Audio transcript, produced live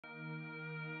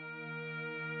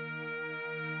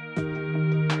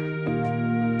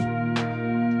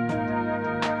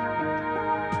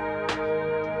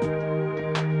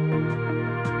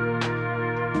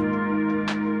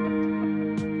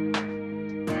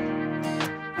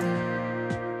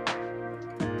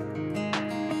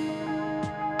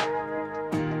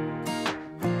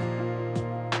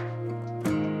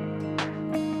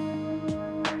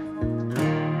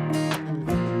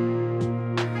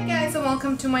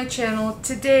my channel.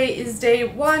 Today is day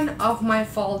one of my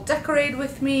fall decorate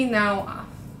with me. Now,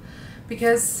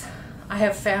 because I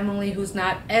have family who's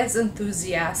not as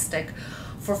enthusiastic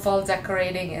for fall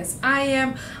decorating as I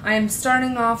am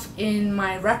starting off in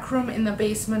my rec room in the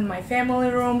basement, my family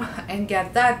room, and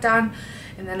get that done,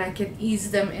 and then I can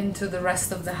ease them into the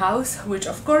rest of the house, which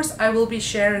of course I will be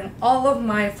sharing all of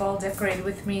my fall decorate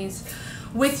with me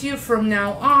with you from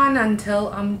now on until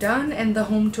I'm done and the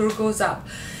home tour goes up.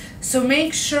 So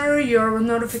make sure your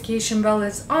notification bell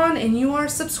is on and you are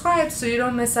subscribed so you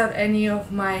don't miss out any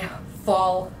of my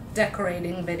fall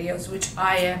decorating videos, which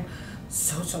I am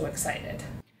so excited.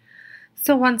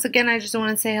 So once again, I just want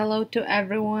to say hello to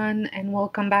everyone and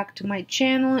welcome back to my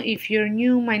channel. If you're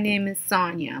new, my name is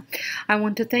Sonja. I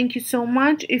want to thank you so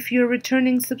much. If you're a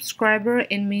returning subscriber,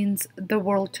 it means the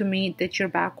world to me that you're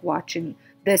back watching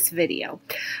this video.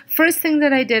 First thing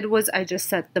that I did was I just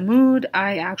set the mood.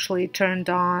 I actually turned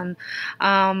on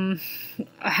a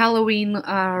Halloween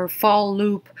or fall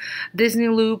loop, Disney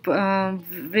loop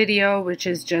video, which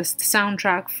is just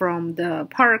soundtrack from the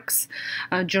parks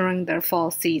during their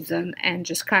fall season, and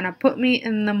just kind of put me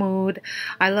in the mood.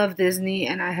 I love Disney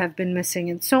and I have been missing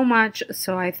it so much,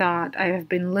 so I thought I have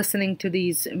been listening to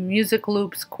these music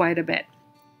loops quite a bit.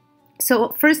 So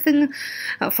first thing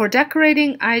for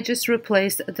decorating, I just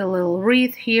replaced the little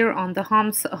wreath here on the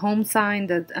home sign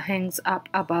that hangs up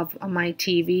above my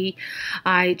TV.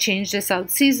 I changed this out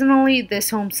seasonally. This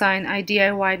home sign I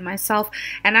DIY'd myself,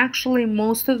 and actually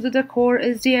most of the decor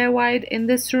is DIY'd in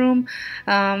this room.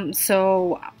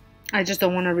 So I just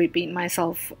don't want to repeat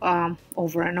myself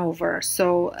over and over.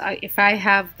 So if I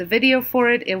have the video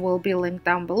for it, it will be linked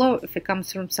down below. If it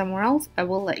comes from somewhere else, I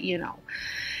will let you know.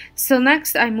 So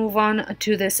next I move on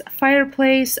to this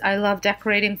fireplace. I love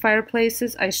decorating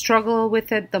fireplaces. I struggle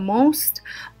with it the most,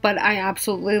 but I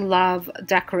absolutely love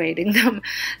decorating them.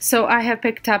 So I have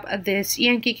picked up this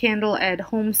Yankee candle at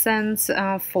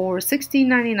HomeSense for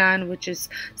 $16.99, which is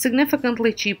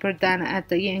significantly cheaper than at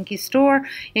the Yankee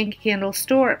Candle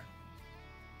store.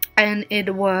 And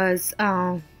it was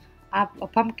a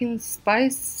pumpkin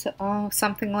spice,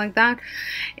 something like that,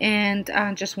 and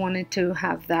I just wanted to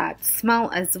have that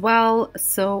smell as well.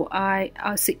 So I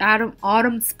see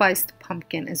autumn spiced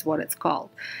pumpkin is what it's called,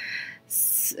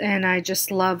 and I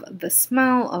just love the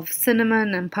smell of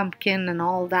cinnamon and pumpkin and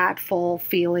all that fall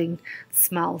feeling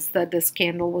smells that this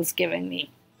candle was giving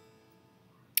me.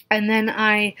 And then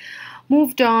I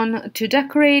moved on to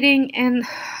decorating, and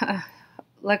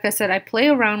like I said, I play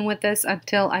around with this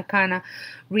until I kind of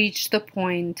reach the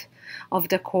point of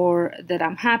decor that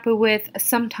I'm happy with.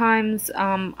 Sometimes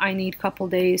I need a couple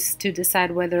days to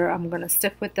decide whether I'm going to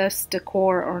stick with this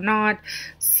decor or not.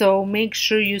 So make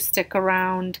sure you stick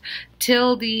around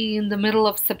till in the middle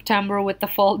of September with the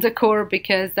fall decor,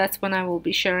 because that's when I will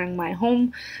be sharing my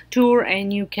home tour,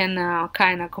 and you can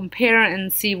kind of compare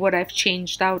and see what I've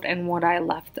changed out and what I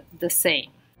left the same.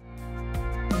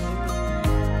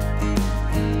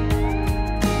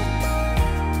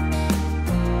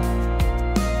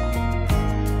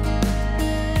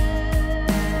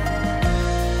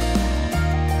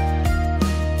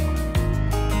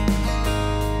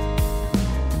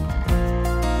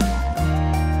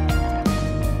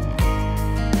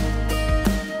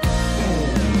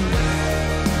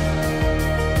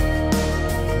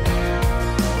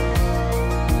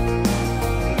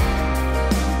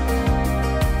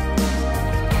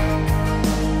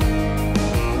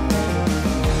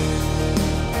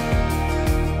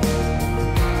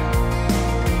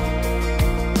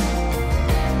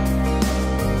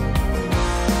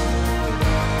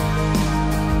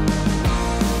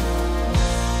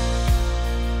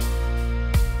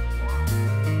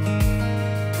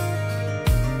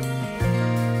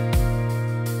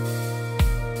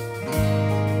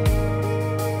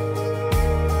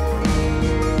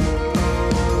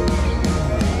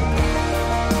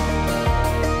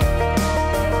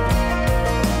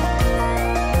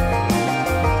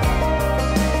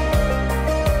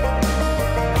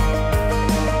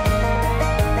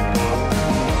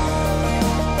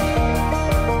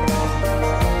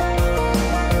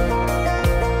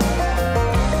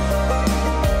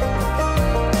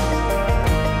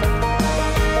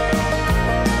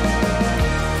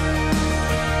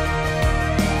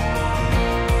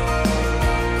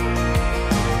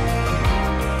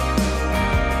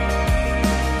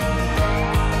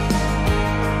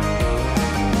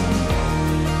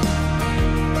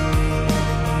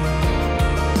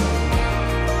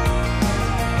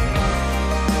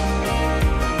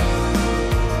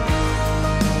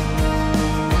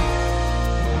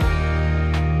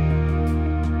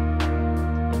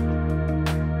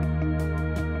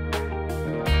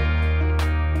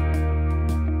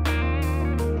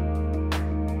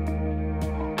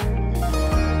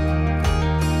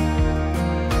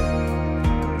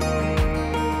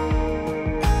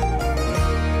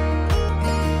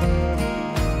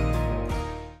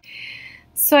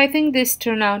 So I think this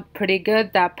turned out pretty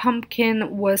good. That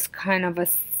pumpkin was kind of a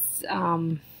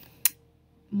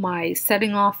my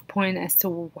setting off point as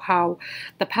to how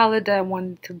the palette that I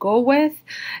wanted to go with.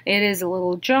 It is a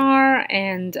little jar,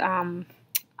 and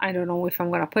I don't know if I'm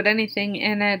going to put anything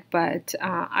in it, but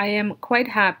I am quite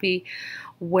happy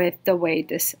with the way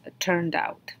this turned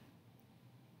out.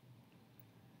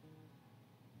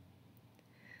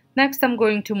 Next, I'm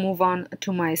going to move on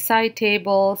to my side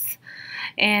tables,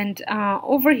 and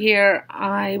over here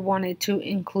I wanted to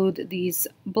include these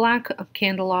black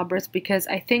candelabras because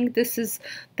I think this is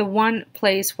the one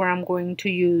place where I'm going to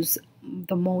use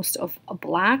the most of a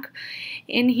black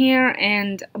in here,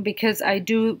 and because I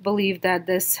do believe that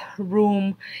this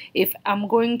room, if I'm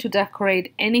going to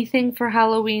decorate anything for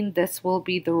Halloween, this will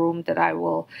be the room that I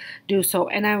will do so.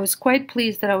 And I was quite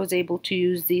pleased that I was able to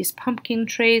use these pumpkin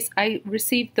trays. I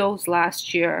received those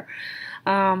last year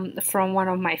from one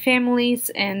of my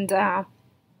families, and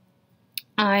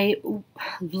I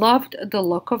loved the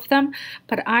look of them,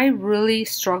 but I really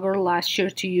struggled last year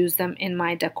to use them in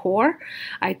my decor.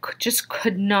 I just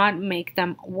could not make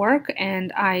them work,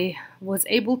 and I was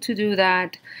able to do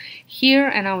that here,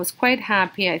 and I was quite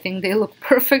happy. I think they look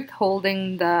perfect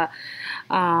holding the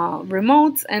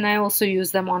remotes, and I also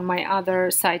use them on my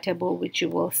other side table, which you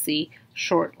will see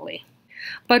shortly.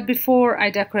 But before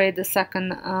I decorate the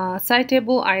second side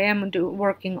table, I am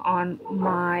working on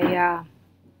my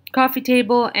coffee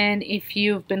table, and if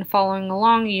you've been following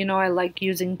along, you know I like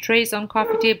using trays on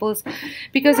coffee tables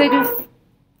because I do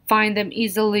find them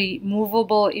easily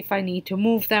movable if I need to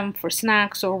move them for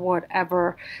snacks or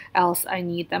whatever else I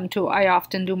need them to. I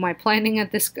often do my planning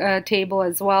at this table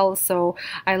as well, so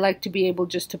I like to be able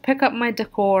just to pick up my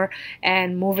decor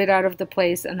and move it out of the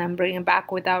place and then bring it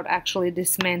back without actually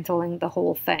dismantling the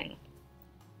whole thing.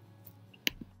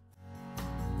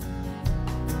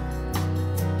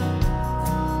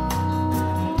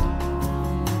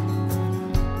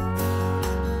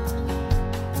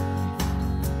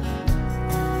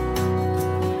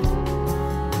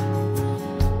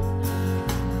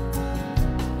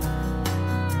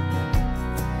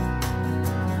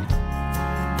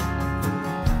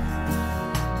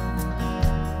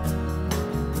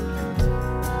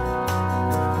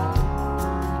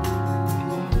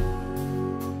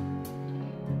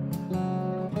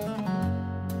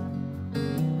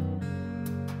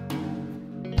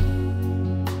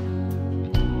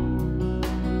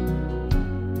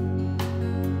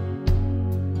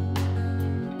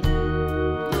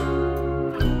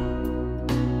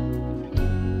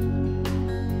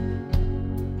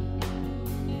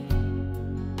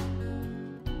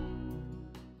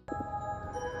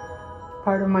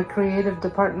 Part of my creative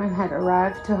department had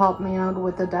arrived to help me out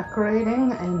with the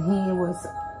decorating, and he was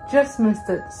just missed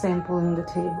it sampling the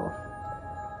table.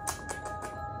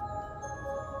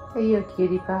 Hey, you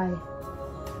cutie pie.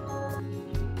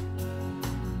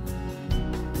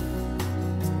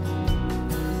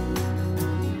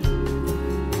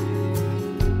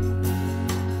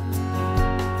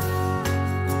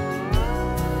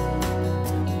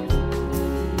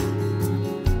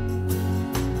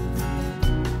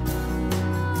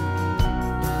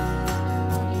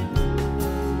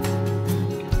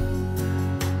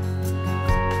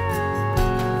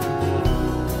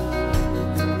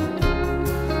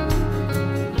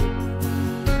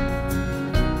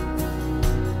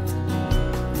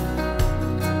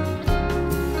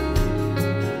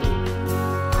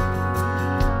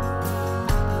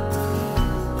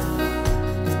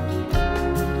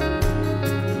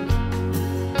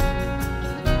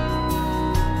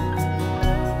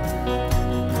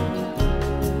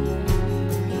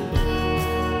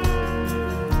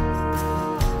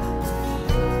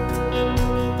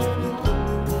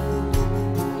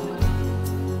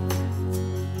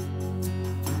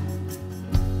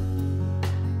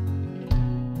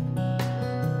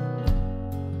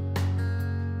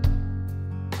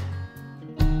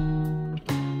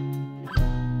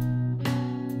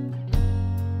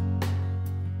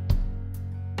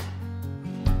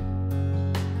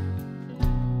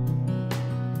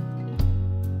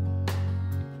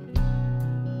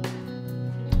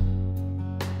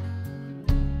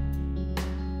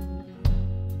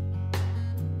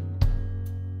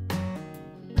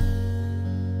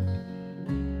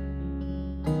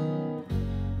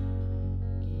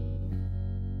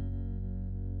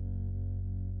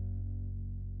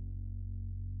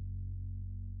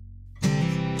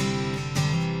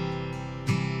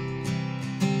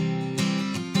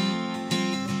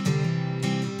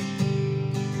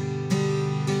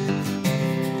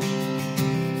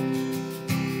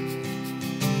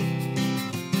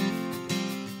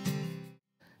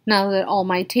 Now that all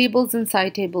my tables and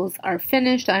side tables are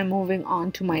finished, I'm moving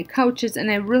on to my couches,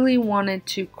 and I really wanted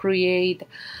to create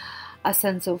a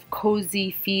sense of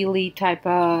cozy, feely type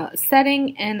of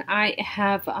setting, and I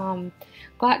have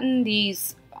gotten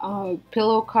these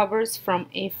pillow covers from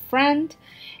a friend,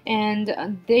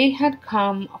 and they had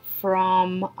come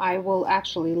from, I will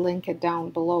actually link it down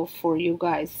below for you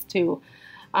guys to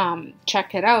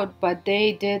check it out, but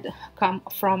they did come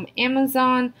from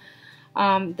Amazon.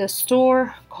 The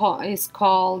store is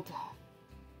called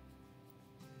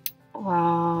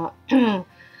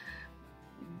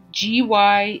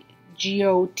GYGOT,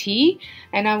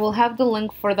 and I will have the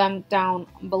link for them down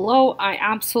below. I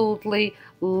absolutely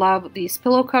love these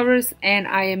pillow covers, and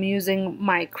I am using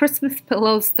my Christmas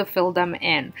pillows to fill them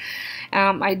in.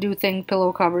 I do think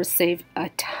pillow covers save a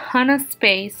ton of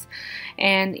space,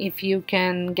 and if you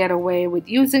can get away with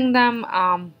using them,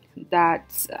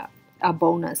 that's a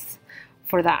bonus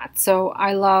for that. So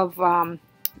I love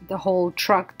the whole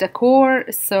truck decor,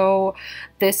 so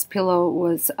this pillow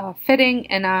was fitting,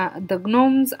 and the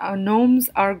gnomes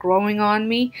are growing on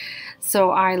me,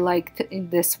 so I liked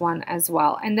this one as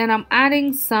well. And then I'm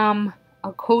adding some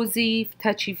cozy,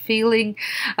 touchy feeling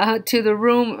to the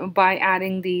room by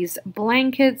adding these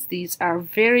blankets. These are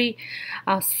very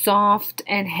soft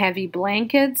and heavy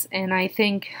blankets, and I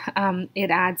think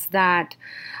it adds that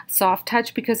soft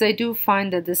touch, because I do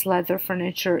find that this leather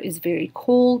furniture is very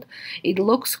cold. It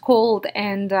looks cold,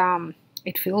 and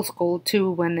it feels cold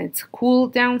too when it's cool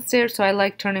downstairs, so I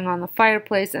like turning on the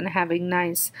fireplace and having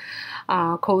nice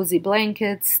cozy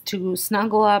blankets to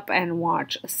snuggle up and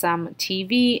watch some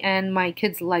TV, and my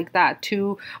kids like that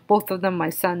too, both of them, my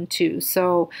son too,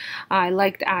 so I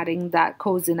liked adding that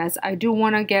coziness. I do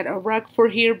want to get a rug for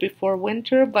here before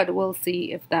winter, but we'll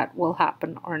see if that will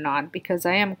happen or not, because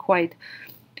I am quite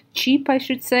cheap, I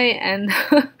should say, and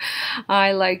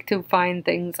I like to find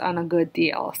things on a good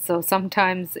deal, so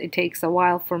sometimes it takes a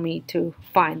while for me to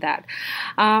find that.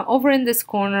 Over in this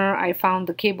corner, I found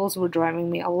the cables were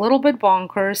driving me a little bit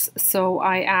bonkers, so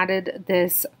I added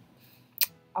this,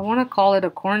 I want to call it a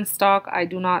corn stalk. I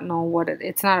do not know what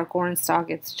it's not a corn stalk,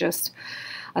 it's just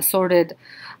assorted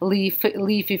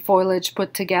leafy foliage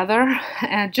put together,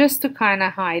 and just to kind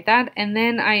of hide that. And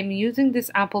then I'm using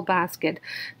this apple basket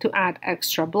to add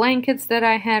extra blankets that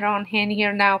I had on hand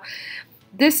here. Now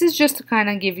this is just to kind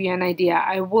of give you an idea.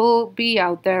 I will be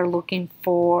out there looking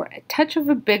for a touch of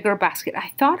a bigger basket.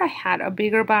 I thought I had a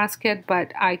bigger basket,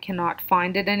 but I cannot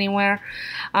find it anywhere,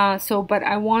 but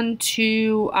I want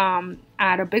to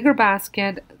add a bigger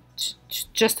basket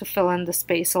just to fill in the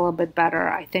space a little bit better.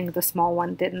 I think the small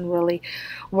one didn't really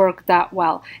work that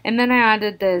well. And then I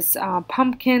added this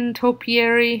pumpkin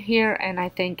topiary here, and I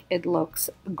think it looks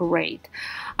great.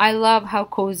 I love how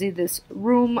cozy this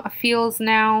room feels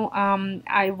now.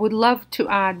 I would love to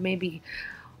add maybe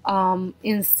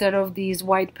instead of these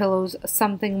white pillows,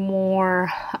 something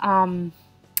more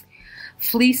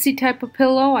fleecy type of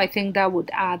pillow. I think that would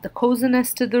add the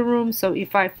coziness to the room. So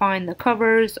if I find the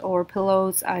covers or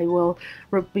pillows, I will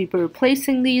be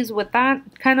replacing these with that,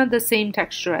 kind of the same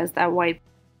texture as that white.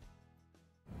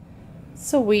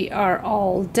 So we are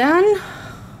all done.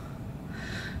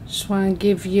 Just want to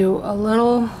give you a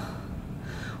little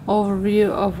overview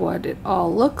of what it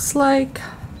all looks like.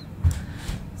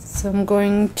 So I'm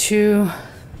going to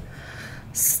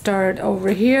start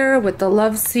over here with the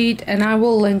love seat, and I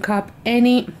will link up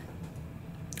anything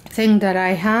that I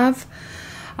have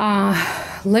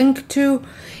linked to,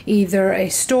 either a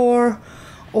store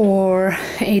or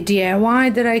a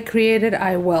DIY that I created.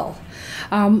 I will.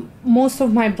 Most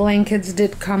of my blankets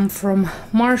did come from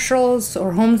Marshalls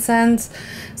or HomeSense,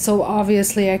 so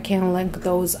obviously I can link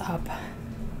those up.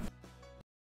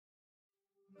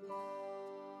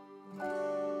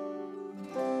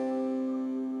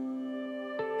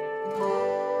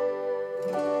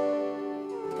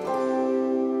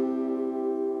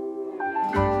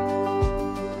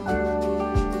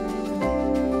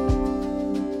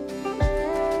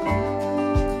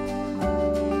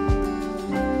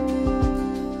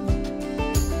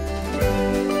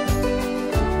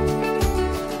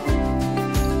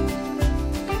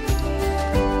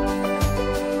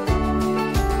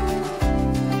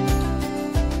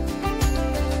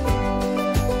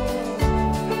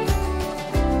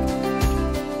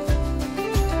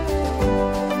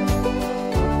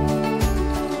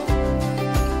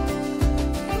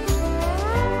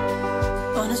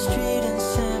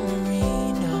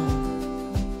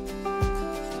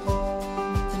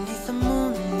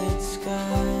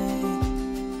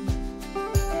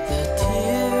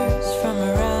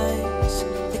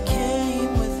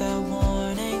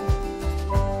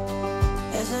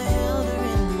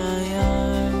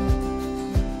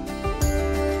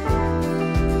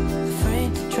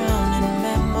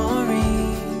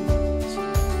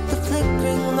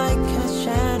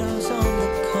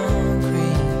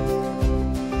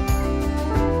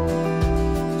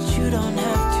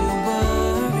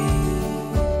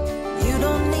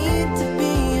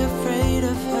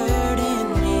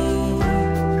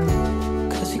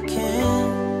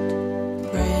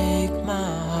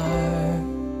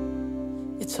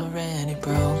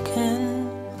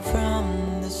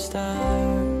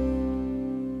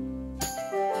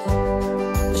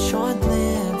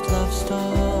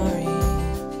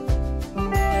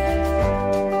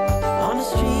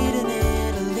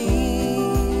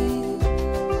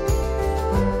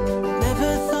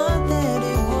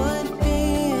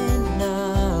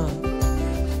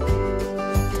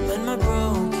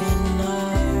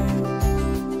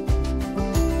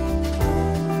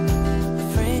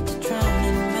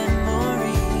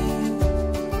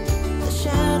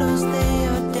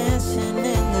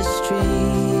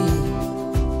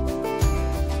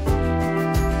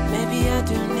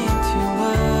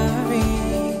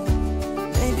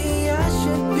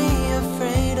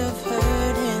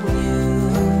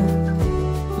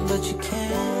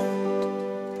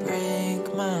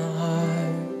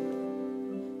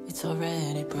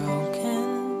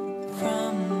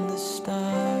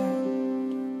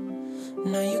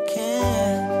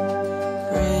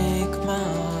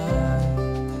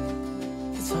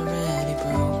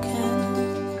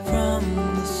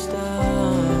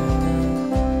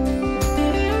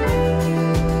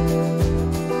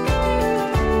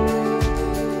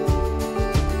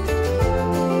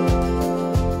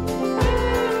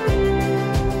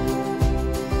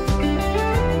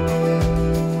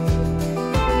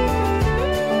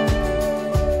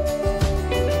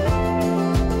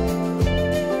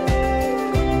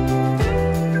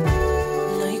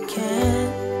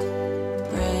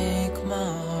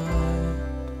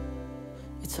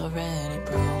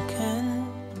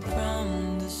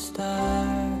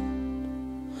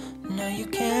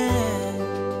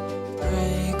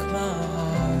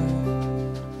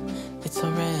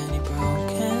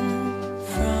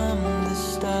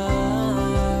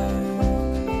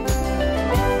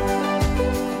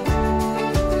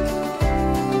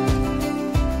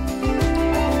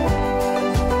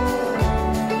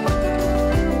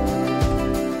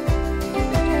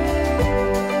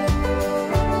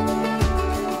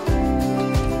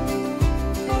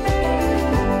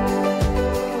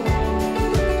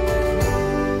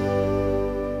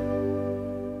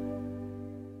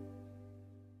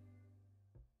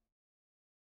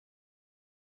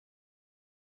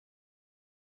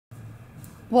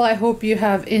 Well, I hope you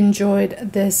have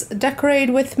enjoyed this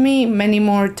decorate with me, many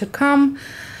more to come.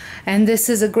 And this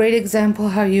is a great example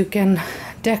how you can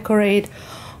decorate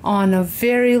on a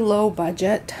very low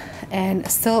budget and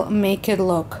still make it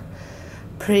look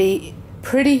pretty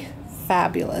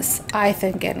fabulous, I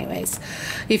think anyways.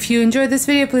 If you enjoyed this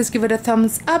video, please give it a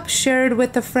thumbs up, share it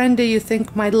with a friend that you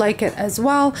think might like it as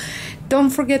well. Don't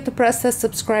forget to press the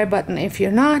subscribe button if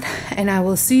you're not, and I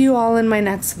will see you all in my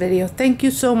next video. Thank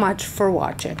you so much for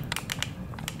watching.